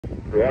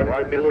Right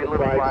in the middle of the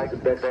flag is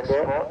the best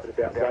spot. It's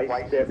about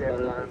waist step.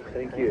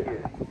 Thank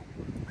you.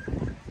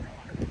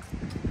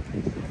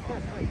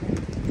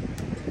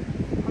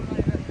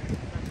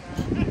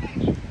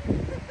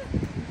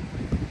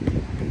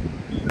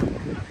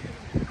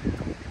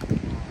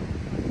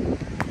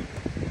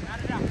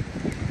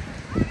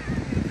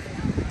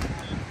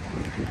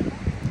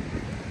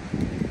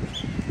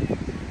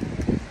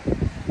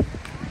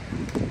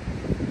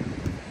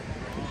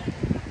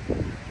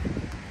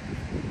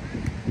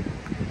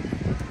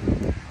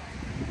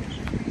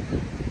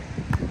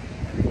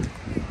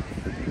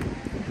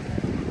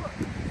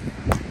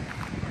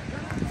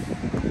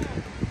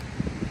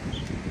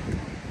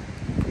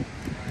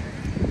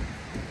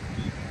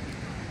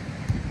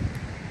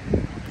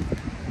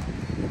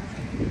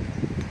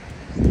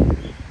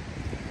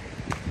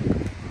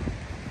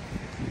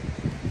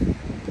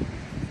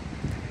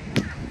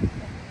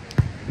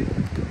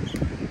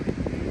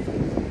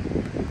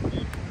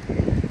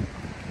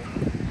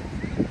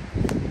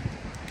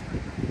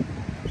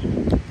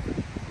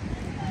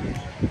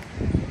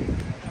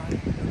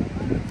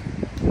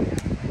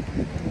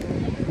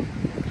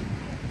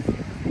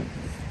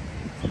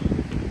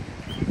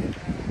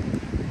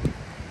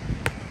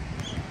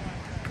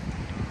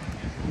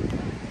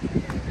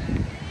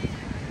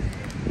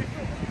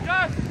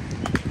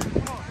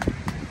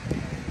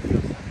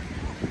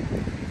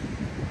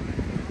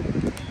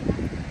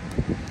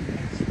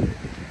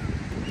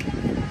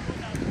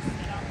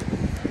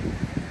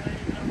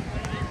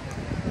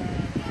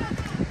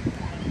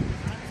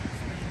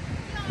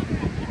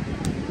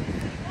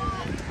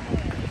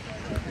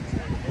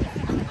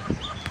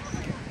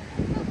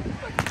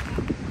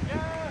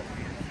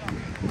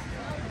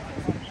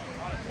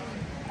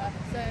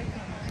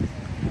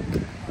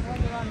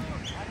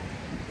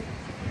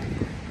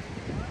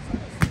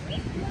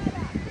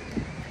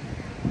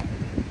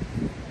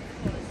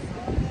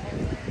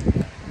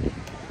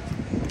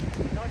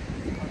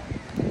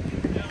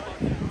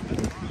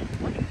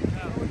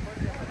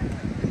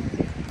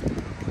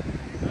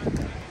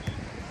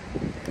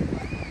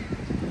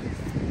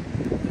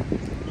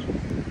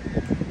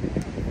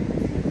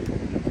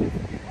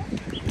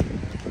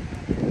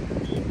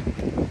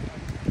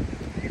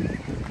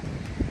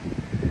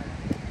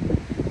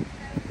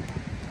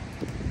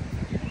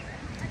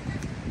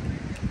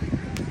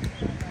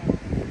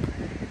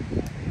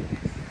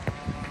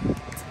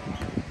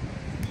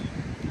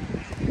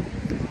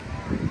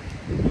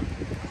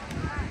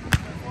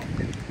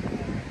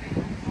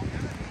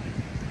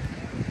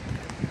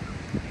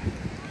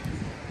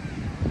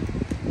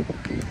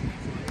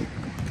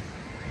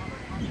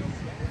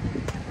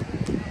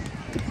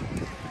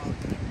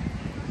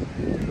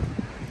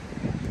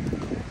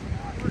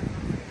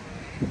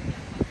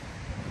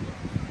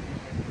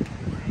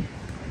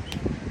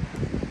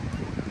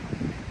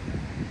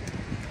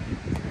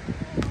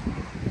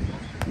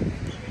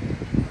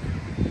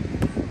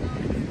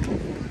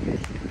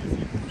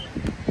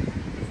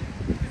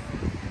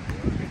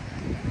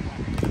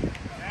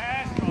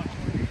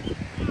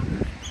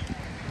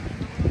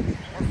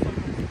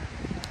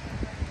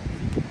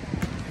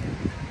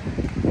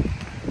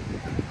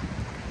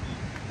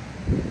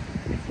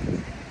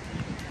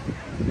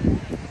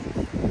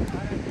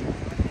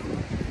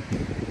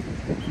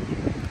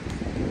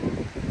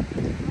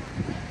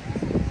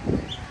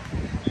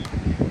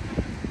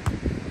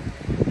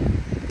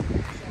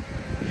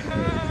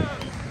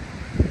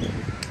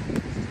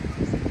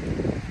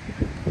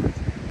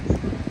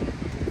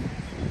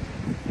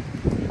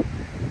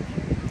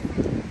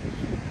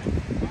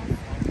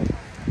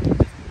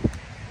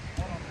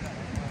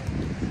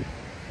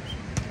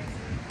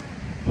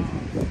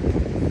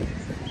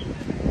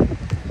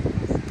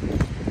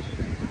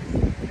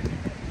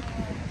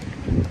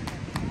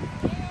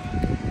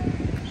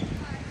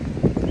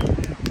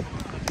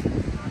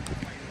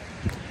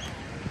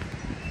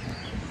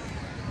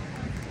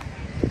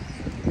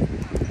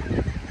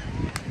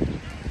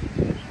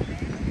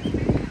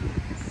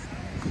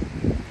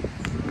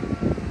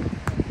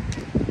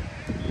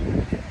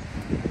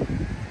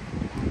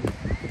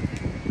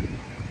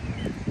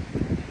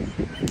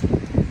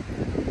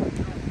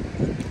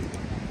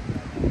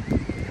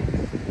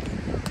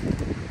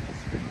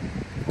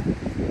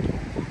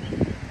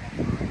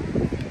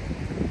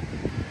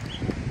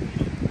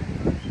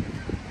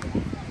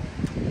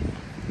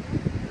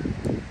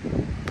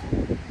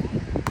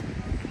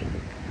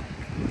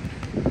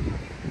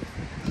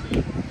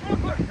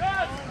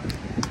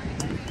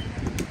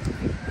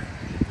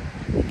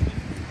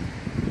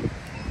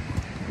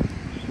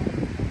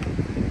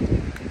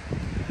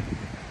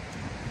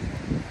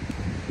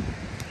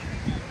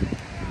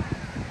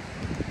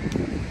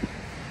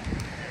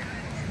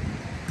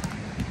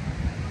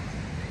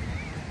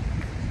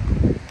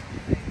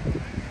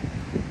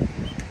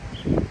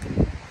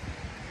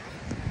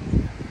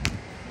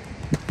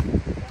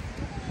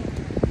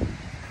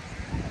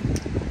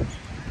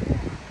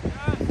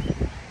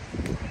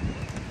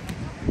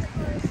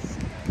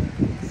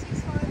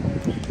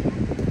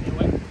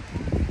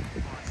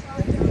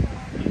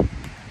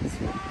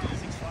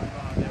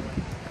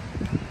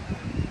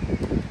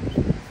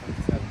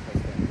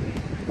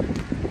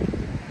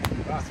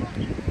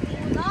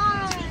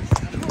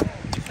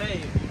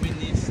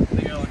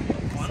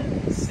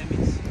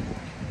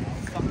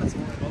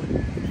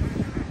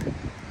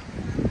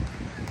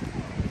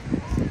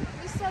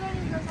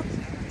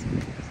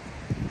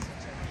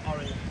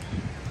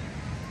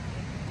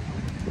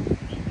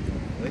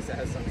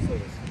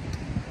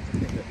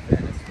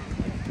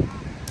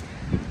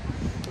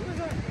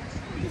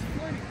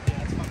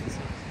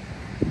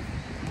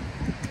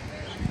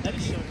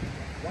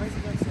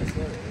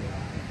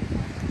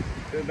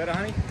 better,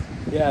 honey?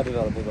 Yeah, I do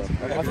that. I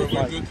feel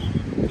fine.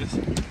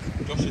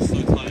 Josh is so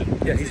tired.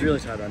 Yeah, he's really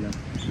tired right now.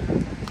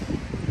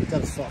 He's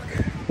dead as fuck.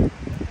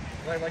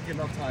 Like you're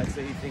not tired,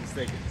 so he thinks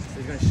that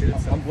he's going to shit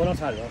himself. We're not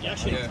tired, though. Yeah,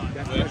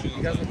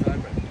 You guys are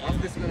tired, bro. After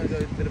this, we're going to go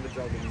a bit of a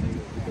jog and we'll be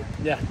good.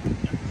 Yeah.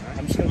 Right?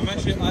 I'm just going to... I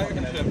actually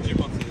have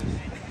gym after this.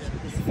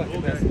 This is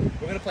fucking best.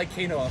 We're going to play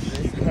Keno after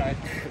this, right?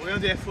 We're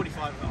going to do F45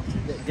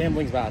 after.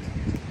 Gambling's bad.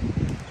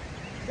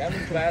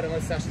 Gambling's bad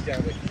unless Sash is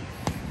gambling.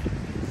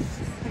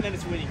 And then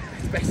it's winning.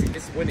 It's basically,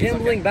 it's winning.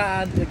 Gambling's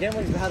bad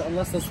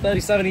unless there's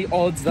 30-70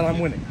 odds that I'm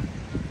winning.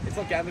 It's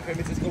not gambling for him,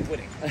 it's just called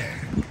winning.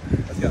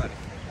 Let's go, honey.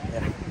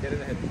 Yeah. Get in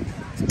the head.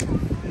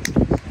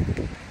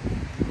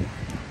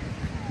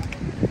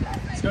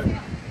 Let's go.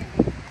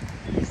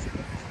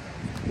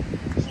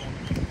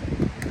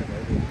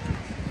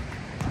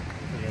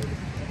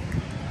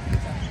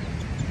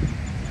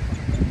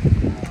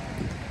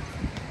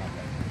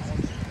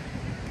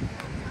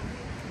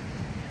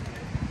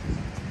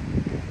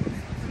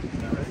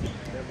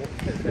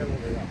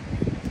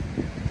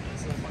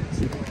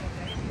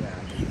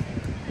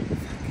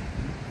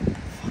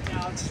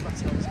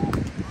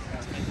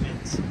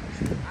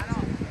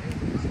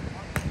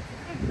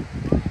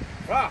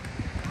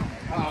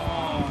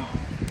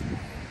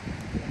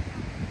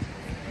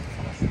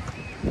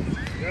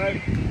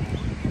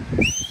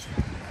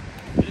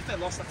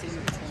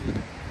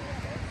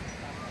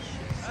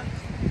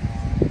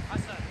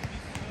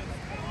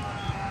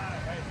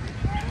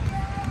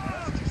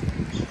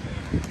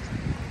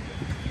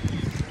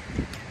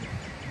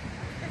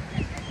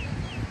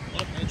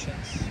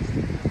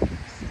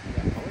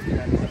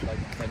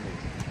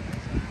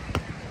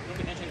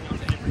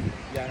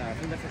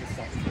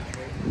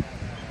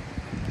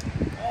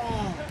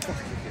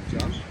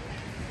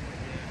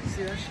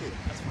 See that shit?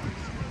 That's fine.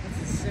 That's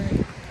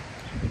insane.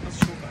 That's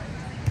short guy.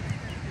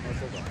 No,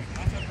 short guy.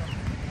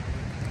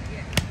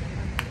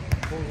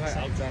 Full guy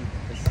out jump.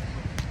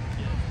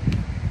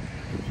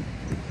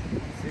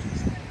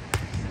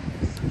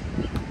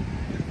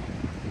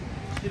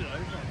 Hit it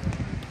over.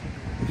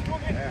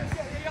 Yes.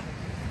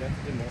 That's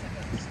good more.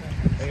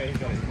 Okay, he's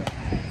got it.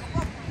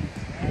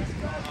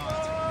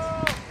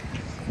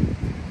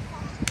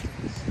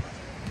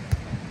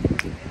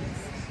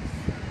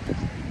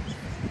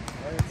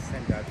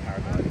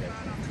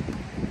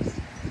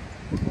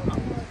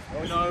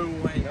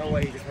 No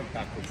way he just went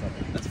backwards on it.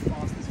 That's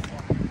fast as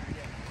fuck.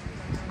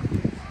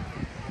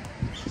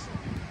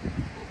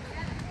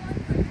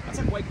 That's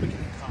like way quicker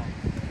than Carl.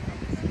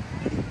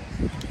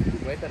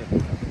 Way better than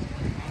Carl.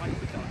 I might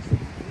be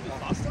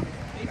faster?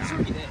 He's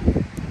already there.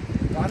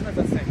 I don't know if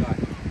that's the same guy.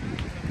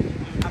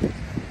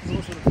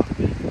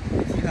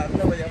 Yeah, I don't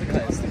know where the other guy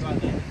is. That's the guy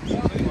there.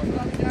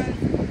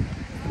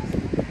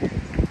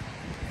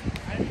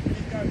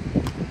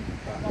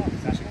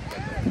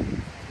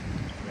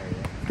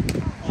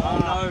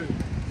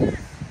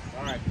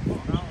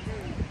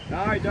 No,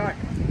 don't.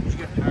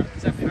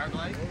 Is that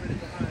paraglide?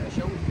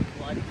 Show me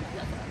gliding.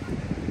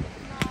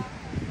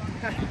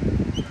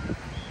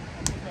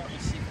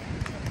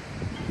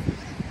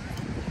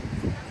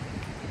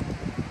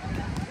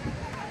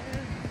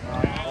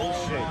 Oh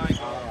shit.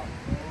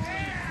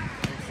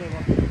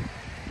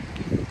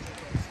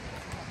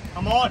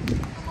 Come on!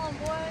 Come on,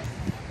 boys.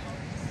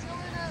 Slow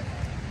it up.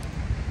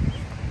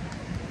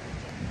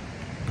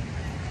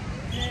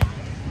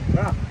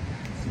 Wow.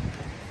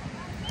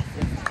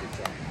 Good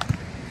job.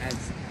 And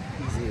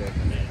easy there.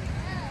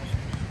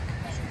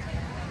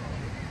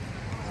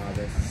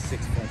 There's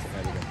 6 points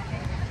ahead of them.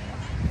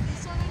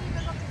 So then you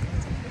back up to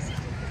 15.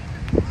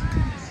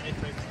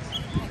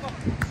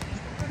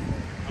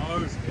 Oh.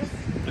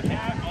 Okay.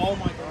 Oh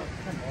my god.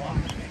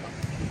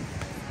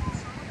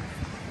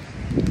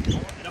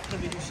 They're not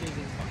going to be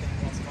using fucking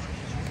lots of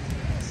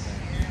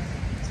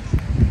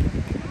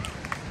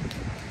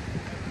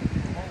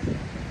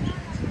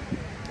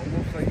One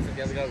more thing, so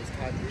the other guy was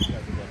tied to this guy.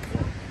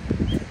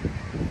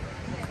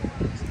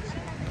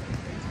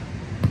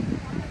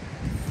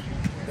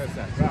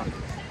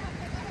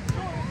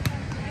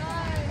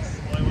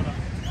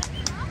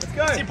 Let's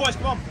go! See, boys,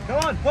 come on! Come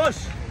on, push!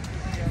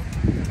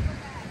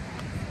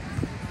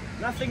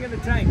 Nothing in the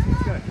tank,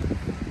 let's go.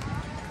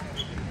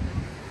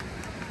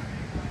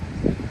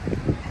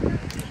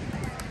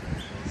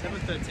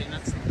 $7.13,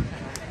 that's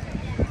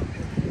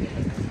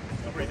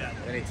not pretty bad.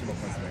 They need 2 more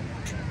points there.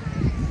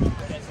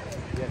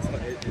 Yeah, it's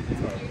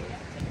horrible.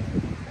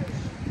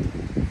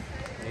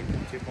 Need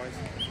 2 points.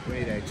 We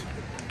need 8.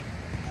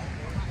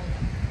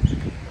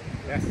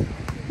 Yes.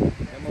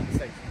 No more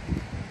mistakes.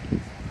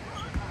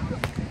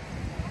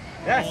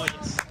 Yes! Oh,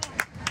 yes.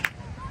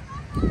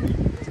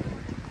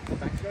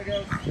 Back to go,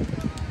 girls.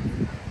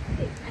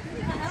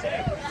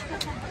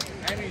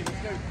 Amy,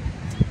 let's go.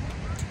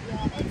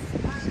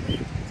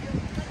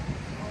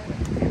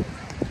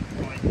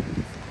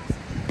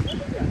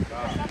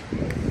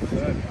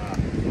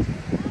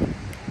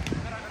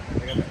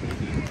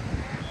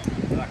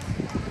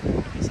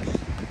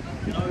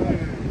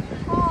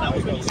 That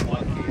was really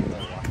smart.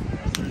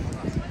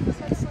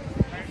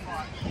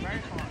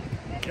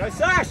 Go,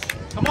 Sash!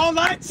 Come on,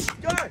 lads!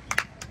 Go!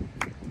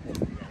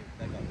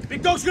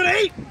 Big dog's gonna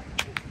eat!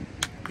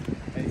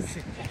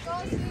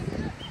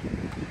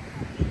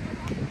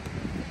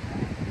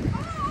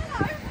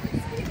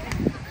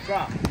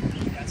 Drop.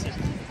 That's it.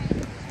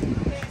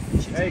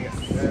 There you go.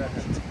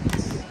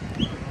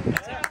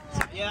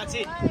 Yeah, that's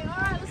it.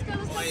 Alright, let's go.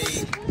 Oi.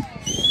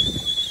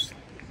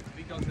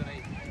 Big dog's gonna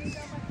eat.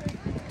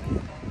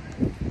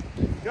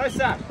 Go,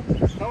 Sam.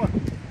 Come on.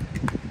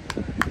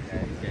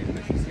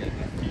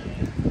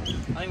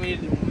 I think we need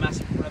to do a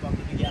massive rev up the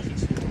big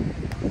Yakis.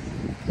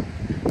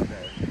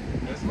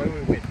 That's when we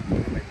win.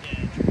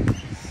 Yeah, true.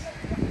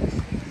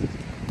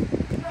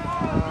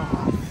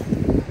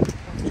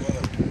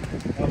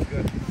 That was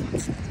good.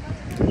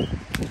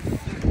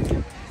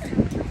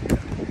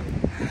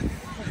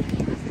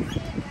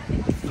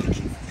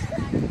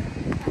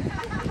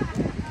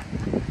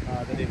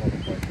 They didn't want to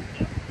play.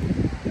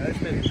 Yeah, that's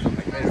maybe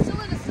something.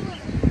 Still in it, still in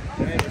it.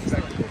 They made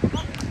respectable.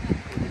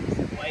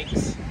 Wait.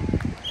 So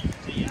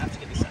you have to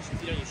get this session. If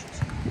you don't, you should.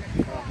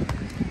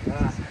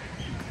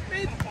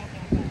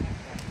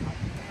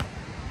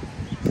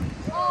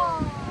 Oh.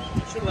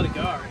 You should have let it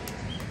go already.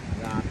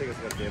 Nah, I think it's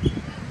gonna dip.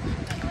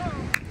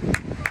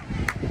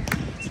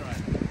 That's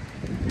right.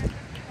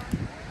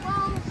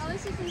 Well, at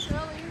least you finished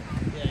early.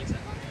 Yeah,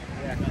 exactly.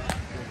 Yeah.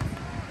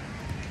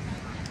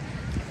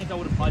 I think I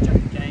would have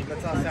hijacked the game.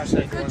 Let's ask Ash.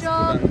 Good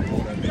job,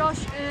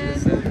 Josh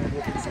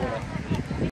and...